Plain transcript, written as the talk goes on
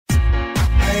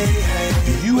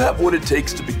you have what it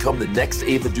takes to become the next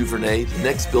Ava DuVernay, the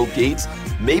next Bill Gates,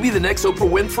 maybe the next Oprah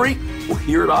Winfrey? Well,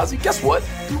 here at OZY, guess what?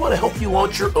 We want to help you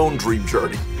launch your own dream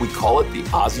journey. We call it the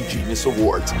OZY Genius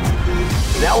Awards.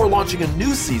 Now we're launching a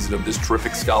new season of this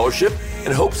terrific scholarship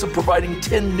in hopes of providing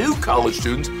 10 new college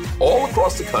students all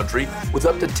across the country with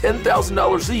up to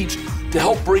 $10,000 each to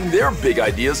help bring their big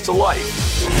ideas to life.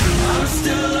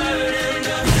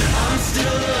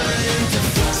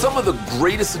 Some of the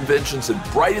greatest inventions and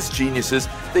brightest geniuses,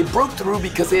 they broke through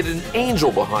because they had an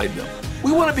angel behind them.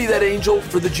 We want to be that angel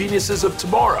for the geniuses of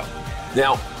tomorrow.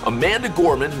 Now, Amanda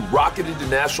Gorman, who rocketed to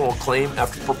national acclaim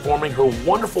after performing her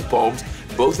wonderful poems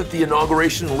both at the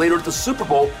inauguration and later at the Super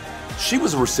Bowl, she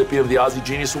was a recipient of the OZY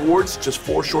Genius Awards just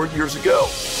 4 short years ago.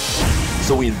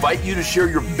 So we invite you to share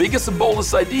your biggest and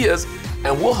boldest ideas,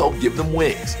 and we'll help give them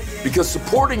wings. Because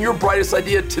supporting your brightest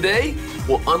idea today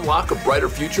will unlock a brighter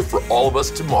future for all of us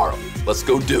tomorrow. Let's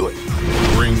go do it.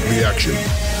 Bring the action.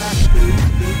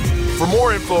 For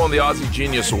more info on the OZY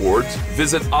Genius Awards,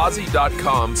 visit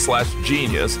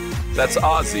OZY.com/genius. That's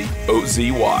OZY,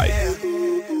 OZY.